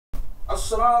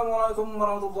Assalamualaikum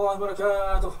warahmatullahi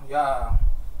wabarakatuh. Ya,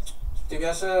 seperti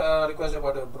biasa, request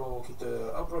daripada bro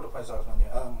kita, bro Faisal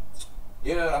sebenarnya.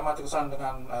 Dia amat terkesan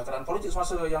dengan keadaan politik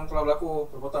semasa yang telah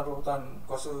berlaku, perbuatan-perbuatan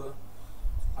kuasa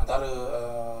antara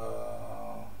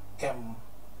kem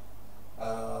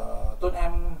Tuan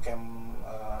M, kem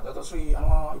Datuk Seri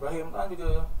Anwar Ibrahim dan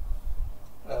juga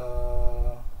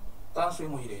Tan Sri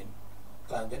Muhyiddin.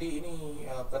 Kan, jadi ini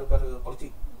perkara-perkara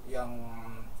politik yang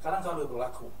kadang-kadang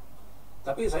berlaku.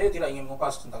 Tapi saya tidak ingin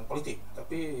mengupas tentang politik,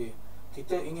 tapi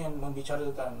kita ingin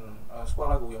membicarakan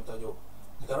sebuah lagu yang bertajuk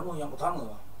Negaramu yang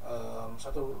Utama,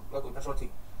 satu lagu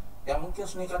patriotik yang mungkin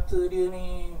seni kata dia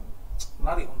ni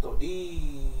menarik untuk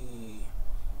dihayati.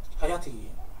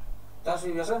 Dan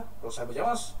seperti biasa, bro saya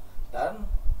berjamas dan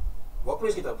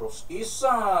vokalis kita bro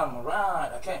Isam,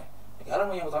 right, okay.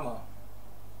 Negaramu yang Utama.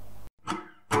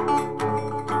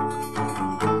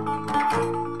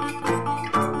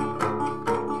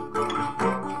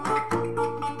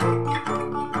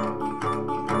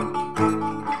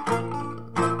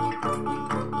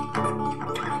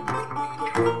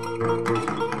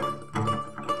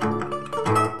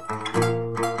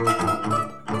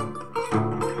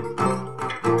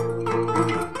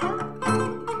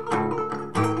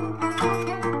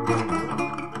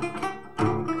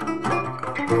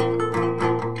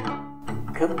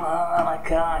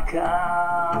 Kemanakah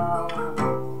kau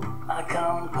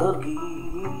akan pergi?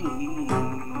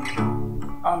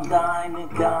 Andai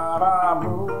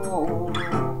negaramu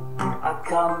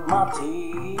akan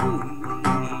mati,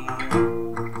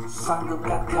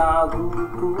 sanggupkah kau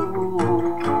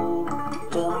gugur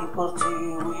demi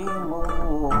pertiwimu?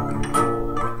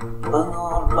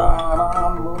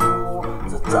 Pengorbananmu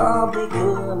tetap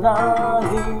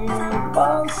dikenangi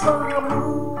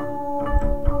bangsamu.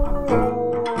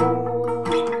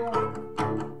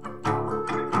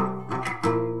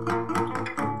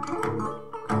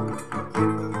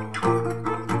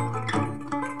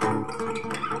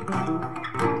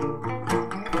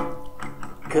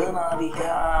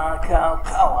 Kenalilah kau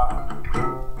kawa,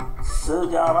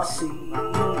 sejarah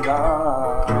silam,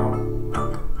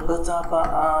 betapa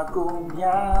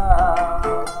agungnya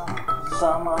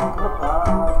zaman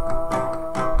lepas,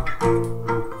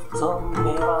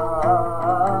 Perak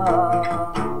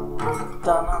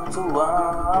dan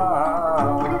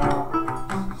Tuan,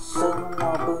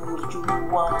 semua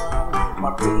berjuang,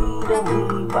 mati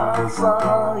demi bangsa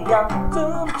yang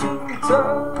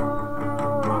tercinta.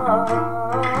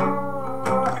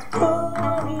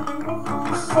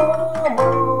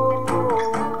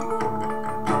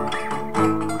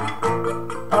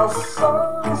 Bersembang,